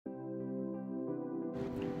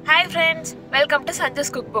Hi friends, welcome to SANCHU'S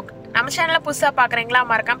Cookbook. நம்ம சேனலை புதுசா பார்க்கறீங்களா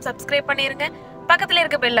மறக்காம subscribe பண்ணிருங்க. பக்கத்துல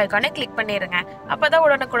இருக்க bell icon-ஐ click பண்ணிருங்க. அப்பதான்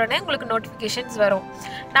உடனுக்குடனே உங்களுக்கு notifications வரும்.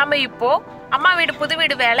 நாம இப்போ அம்மா வீடு புது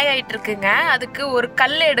வீடு வேலை ஆயிட்டு இருக்குங்க. அதுக்கு ஒரு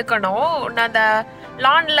கல் எடுக்கணும். நான் அந்த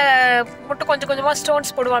லான்ல மட்டும் கொஞ்சம் கொஞ்சமா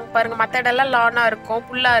ஸ்டோன்ஸ் போடுவாங்க பாருங்க. மத்த இடம்லாம் லானா இருக்கும்,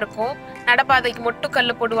 புல்லா இருக்கும். நடப்பாதைக்கு மட்டும்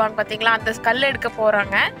கல் போடுவாங்க பாத்தீங்களா? அந்த கல் எடுக்க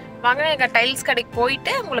போறாங்க. வாங்க எங்க டைல்ஸ் கடைக்கு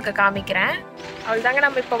போயிட்டு உங்களுக்கு காமிக்கிறேன். அவ்வளவுதாங்க,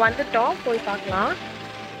 நம்ம இப்போ வந்துட்டோம், போய் பார்க்கலாம்.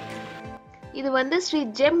 இது வந்து ஸ்ரீ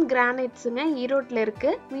ஜெம் கிரானைட்ஸுங்க, ஈரோட்டில் இருக்கு.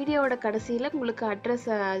 வீடியோவோட கடைசியில் உங்களுக்கு அட்ரஸ்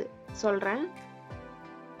சொல்கிறேன்.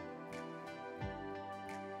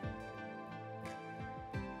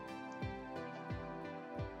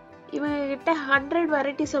 இவங்ககிட்ட 100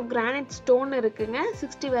 வெரைட்டிஸ் ஆஃப் கிரானைட் ஸ்டோன் இருக்குங்க.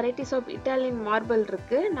 60 வெரைட்டிஸ் ஆஃப் இட்டாலியன் மார்பிள்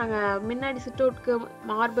இருக்கு. நாங்கள் முன்னாடி சிட் அவுட்க்கு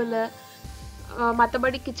மார்பிள்,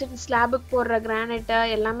 மற்றபடி கிச்சன் ஸ்லாபுக்கு போடுற கிரானைட்டை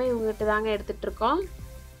எல்லாமே இவங்ககிட்ட தாங்க எடுத்துகிட்டு இருக்கோம்.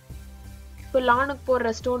 இப்போ லானுக்கு போடுற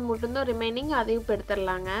ஸ்டோன் மட்டும்தான் ரிமைனிங், அதையும் இப்போ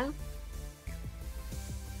எடுத்துடலாங்க.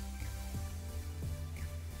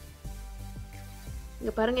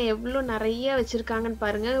 இங்கே பாருங்க எவ்வளோ நிறைய வச்சுருக்காங்கன்னு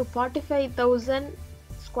பாருங்க. 45,000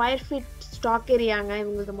 ஸ்கொயர் ஃபீட் ஸ்டாக் ஏரியாங்க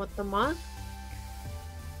இவங்களுக்கு மொத்தமாக.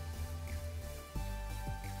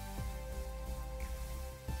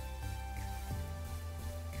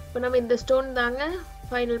 இப்போ நம்ம இந்த ஸ்டோன் தாங்க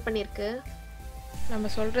ஃபைனல் பண்ணியிருக்கு.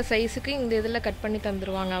 நம்ம சொல்கிற சைஸுக்கு இந்த இதில் கட் பண்ணி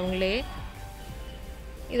தந்துடுவாங்க அவங்களே.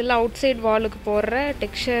 இதெல்லாம் அவுட் சைட் வாலுக்கு போடுற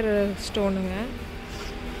டெக்ஸ்சர் ஸ்டோனுங்க.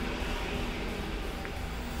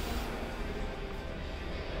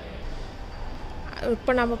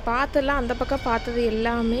 இப்போ நம்ம பார்த்தெல்லாம் அந்த பக்கம் பார்த்தது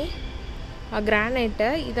எல்லாமே கிரானைட்டு,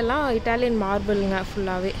 இதெல்லாம் இட்டாலியன் மார்பிளுங்க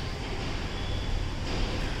ஃபுல்லாகவே.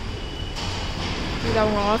 இது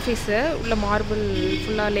அவங்க ஆஃபீஸு உள்ள மார்பிள்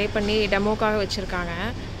ஃபுல்லாக லே பண்ணி டெமோக்காக வச்சுருக்காங்க.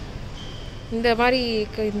 இந்த மாதிரி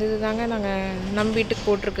இந்த இது தாங்க நாங்கள் நம்ம வீட்டுக்கு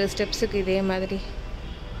போட்டிருக்கு. ஸ்டெப்ஸுக்கு இதே மாதிரி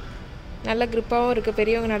நல்ல க்ரிப்பாகவும் இருக்குது,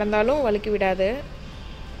 பெரியவங்க நடந்தாலும் வலிக்கி விடாது.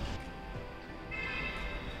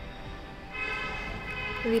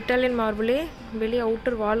 இது இட்டாலியன் மார்பிளே வெளியே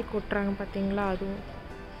அவுட்டர் வால் கொட்டுறாங்க பார்த்தீங்களா, அதுவும்.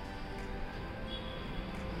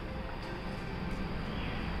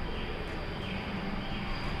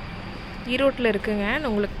 ஈரோட்டில் இருக்குங்க. நான்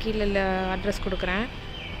உங்களுக்கு கீழே அட்ரஸ் கொடுக்குறேன்.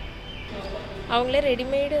 அவங்களே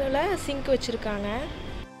ரெடிமேடில் சிங்க் வச்சுருக்காங்க.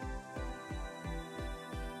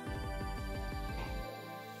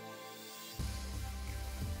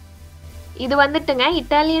 இது வந்துட்டுங்க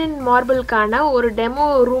இட்டாலியன் மார்பிள்கான ஒரு டெமோ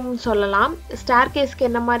ரூம் சொல்லலாம். ஸ்டார் கேஸ்க்கு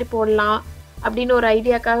என்ன மாதிரி போடலாம் அப்படின்னு ஒரு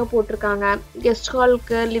ஐடியாக்காக போட்டிருக்காங்க. கெஸ்ட்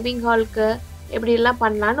ஹாலுக்கு, லிவிங் ஹாலுக்கு எப்படிலாம்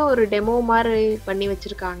பண்ணலான்னு ஒரு டெமோ மாதிரி பண்ணி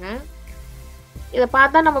வச்சுருக்காங்க. இதை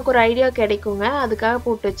பார்த்தா நமக்கு ஒரு ஐடியா கிடைக்குங்க, அதுக்காக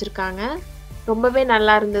போட்டு வச்சுருக்காங்க. ரொம்பவே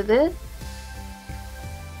நல்லா இருந்தது.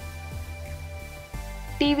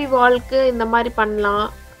 டிவி வால்க்கு இந்த மாதிரி பண்ணலாம்,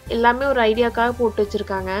 எல்லாமே ஒரு ஐடியாக்காக போட்டு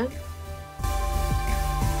வச்சுருக்காங்க.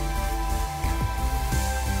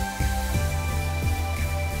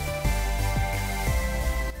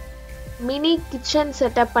 மினி கிச்சன்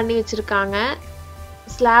செட்டப் பண்ணி வச்சிருக்காங்க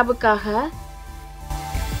ஸ்லாபுக்காக.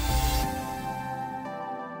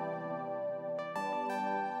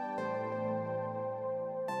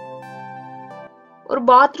 ஒரு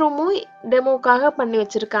பாத்ரூமும் டெமோக்காக பண்ணி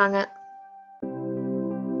வச்சிருக்காங்க.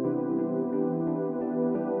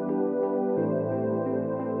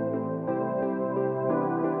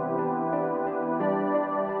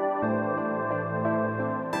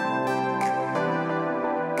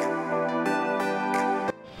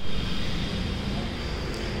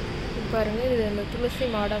 பாருங்க, இது இந்த துளசி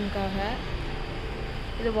மாடம்காக.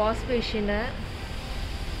 இது வாஷ் பேஷினு.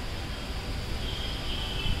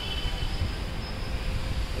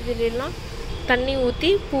 இதுலாம் தண்ணி ஊற்றி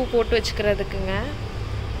பூ போட்டு வச்சுக்கிறதுக்குங்க.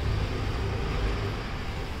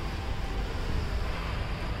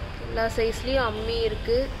 எல்லா சைஸ்லேயும் அம்மி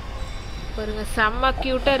இருக்குது பாருங்க, செம்ம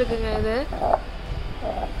க்யூட்டாக இருக்குங்க.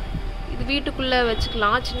 இது வீட்டுக்குள்ளே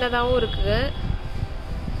வச்சுக்கலாம், சின்னதாகவும் இருக்குது.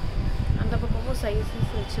 அந்த பக்கமும்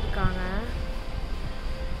சைஸஸ் வச்சுருக்காங்க.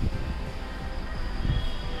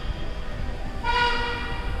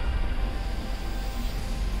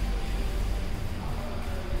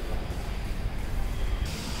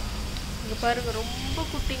 இங்கே பாருங்க, ரொம்ப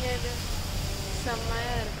குட்டிங்க, இது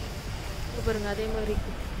செம்மையாக இருக்கு. இங்கே பாருங்க, அதே மாதிரி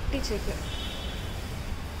குட்டி செக்கு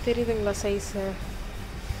தெரியுதுங்களா சைஸு,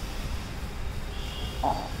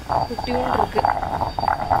 குட்டியும் இருக்கு.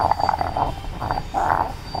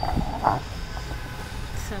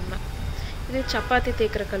 செம்ம. இது சப்பாத்தி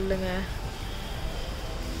தேய்க்கிற கல்லுங்க.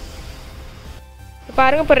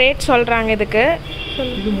 பாருங்க, இப்போ ரேட் சொல்கிறாங்க இதுக்கு.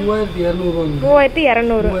 இது 3200.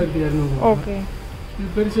 3200. ஓகே. இது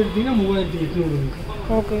பெருசு எடுத்தீங்கன்னா 3800.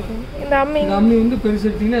 ஓகே. இந்த அம்மி வந்து பெருசு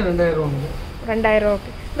எடுத்தீங்கன்னா 2000 ரூபாங்க. 2000.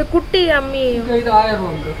 ஓகே. இந்த குட்டி அம்மி இது 1000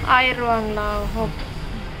 ரூபாங்க. 1000 ரூபாங்களா? ஓகே.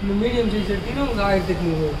 இந்த மீடியம் சைஸ் எடுத்தீங்கன்னா உங்களுக்கு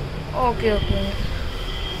 1800 ரூபாய். Okay okay.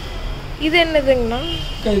 இது என்னதுங்கண்ணா?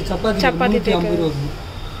 சப்பாத்தி சப்பாத்தி 350 ரூபாய்.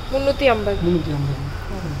 350. 350.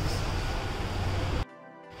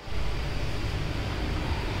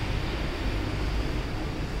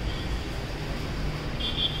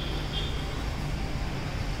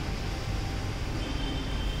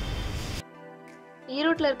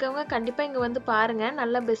 ஈரோட்டில் இருக்கவங்க கண்டிப்பாக இங்கே வந்து பாருங்கள்.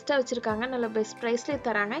 நல்லா பெஸ்ட்டாக வச்சுருக்காங்க, நல்ல பெஸ்ட் ப்ரைஸ்லேயே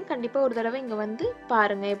தராங்க. கண்டிப்பாக ஒரு தடவை இங்கே வந்து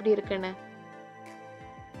பாருங்கள் எப்படி இருக்குன்னு.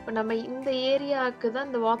 இப்போ நம்ம இந்த ஏரியாவுக்கு தான்,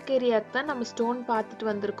 இந்த வாக் ஏரியாவுக்கு தான் நம்ம ஸ்டோன் பார்த்துட்டு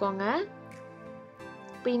வந்திருக்கோங்க.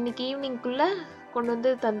 இப்போ இன்னைக்கு ஈவினிங்குள்ளே கொண்டு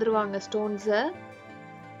வந்து தந்துடுவாங்க ஸ்டோன்ஸை.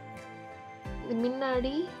 இது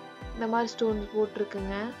முன்னாடி இந்த மாதிரி ஸ்டோன்ஸ்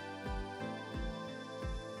போட்டிருக்குங்க.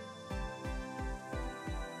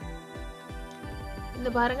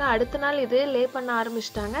 இந்த பாருங்க, அடுத்த நாள் இது லே பண்ண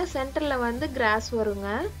ஆரம்பிச்சிட்டாங்க. சென்டர்ல வந்து கிராஸ் வருங்க.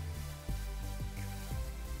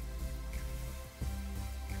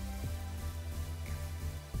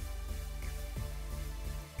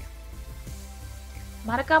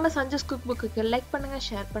 மறக்காம சஞ்சஸ் குக் புக்கு லைக் பண்ணுங்க,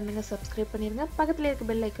 ஷேர் பண்ணுங்க, சப்ஸ்கிரைப் பண்ணிருங்க. பக்கத்துல இருக்க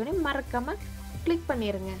பெல் ஐக்கானையும் மறக்காம கிளிக்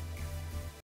பண்ணிருங்க.